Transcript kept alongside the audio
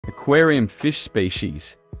Aquarium fish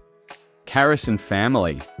species. CHARACIN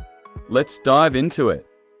family. Let's dive into it.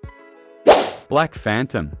 Black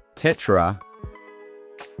phantom, tetra.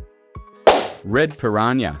 Red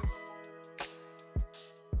piranha.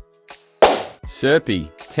 Serpy,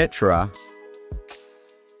 tetra.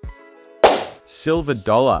 Silver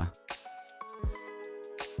dollar.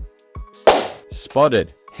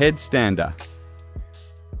 Spotted, headstander.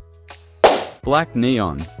 Black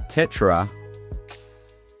neon, tetra.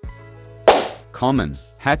 Common,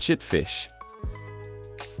 hatchetfish.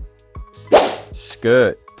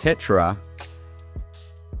 Skirt, tetra.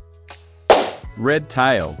 Red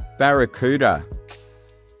tail, barracuda.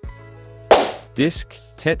 Disc,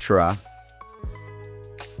 tetra.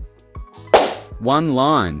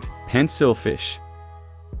 One-lined, pencilfish.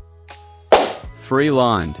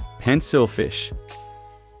 Three-lined, pencilfish.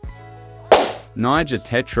 Niger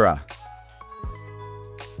tetra.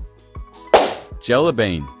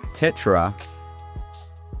 Jellybean, tetra.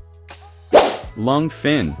 Long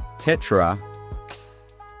fin, tetra.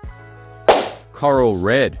 Coral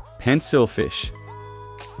red, pencilfish.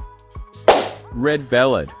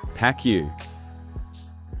 Red-bellied, pacu.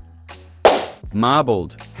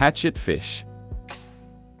 Marbled, hatchetfish.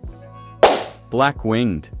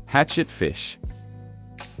 Black-winged, hatchetfish.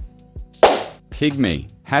 Pygmy,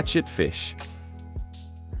 hatchetfish.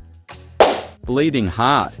 Bleeding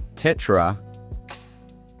heart, tetra.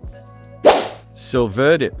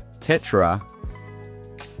 Silverdip, tetra.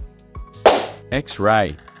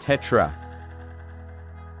 X-ray, tetra.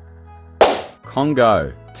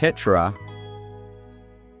 Congo, tetra.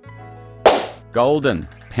 Golden,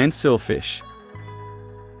 pencilfish.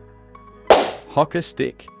 Hocker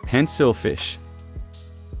stick, pencilfish.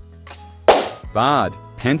 Barred,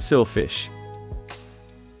 pencilfish.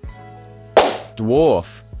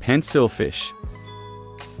 Dwarf, pencilfish.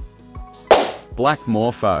 Black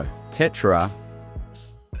morpho, tetra.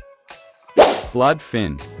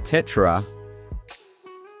 Bloodfin, tetra.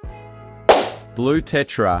 Blue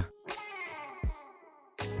tetra.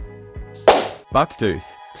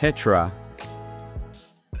 Bucktooth, tetra.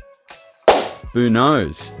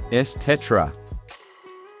 Bugnose, S tetra.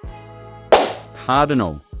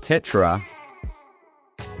 Cardinal, tetra.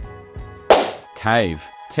 Cave,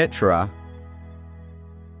 tetra.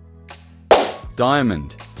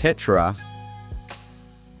 Diamond, tetra.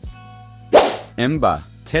 Ember,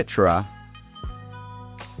 tetra.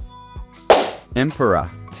 Emperor,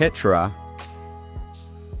 tetra.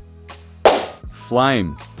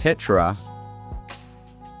 Flame, tetra.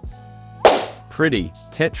 Pretty,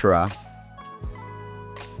 tetra.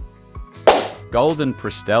 Golden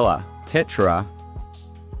prestella, tetra.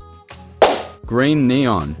 Green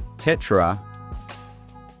neon, tetra.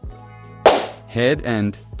 Head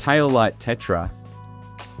and tail light, tetra.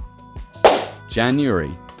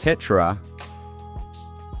 January, tetra.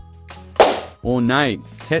 Ornate,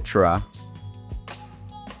 tetra.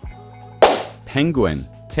 Penguin,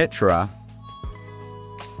 tetra.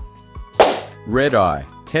 Red eye,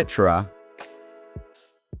 tetra.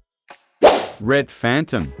 Red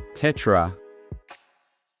phantom, tetra.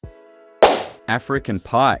 African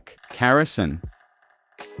pike, CHARACIN.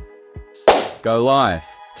 Goliath,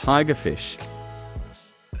 tigerfish.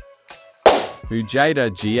 Ujeda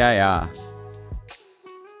gar.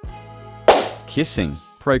 Kissing,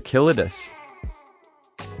 Procylidus.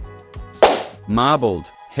 Marbled,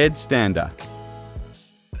 headstander.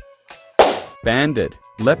 Banded,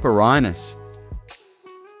 Leporhinus.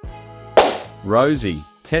 Rosy,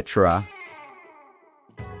 tetra.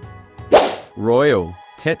 Royal,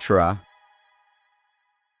 tetra.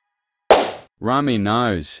 Rummy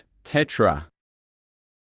nose, tetra.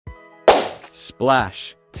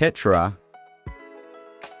 Splash, tetra.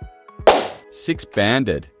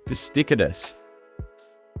 Six-banded, Distichidus.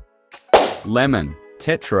 Lemon,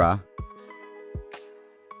 tetra.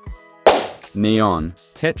 Neon,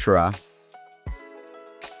 tetra.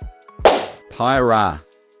 Pyra.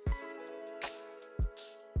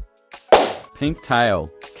 Pink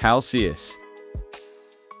tail, Calceus.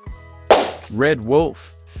 Red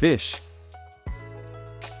wolf, fish.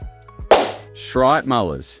 Shrike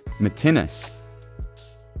mullers, Matinus.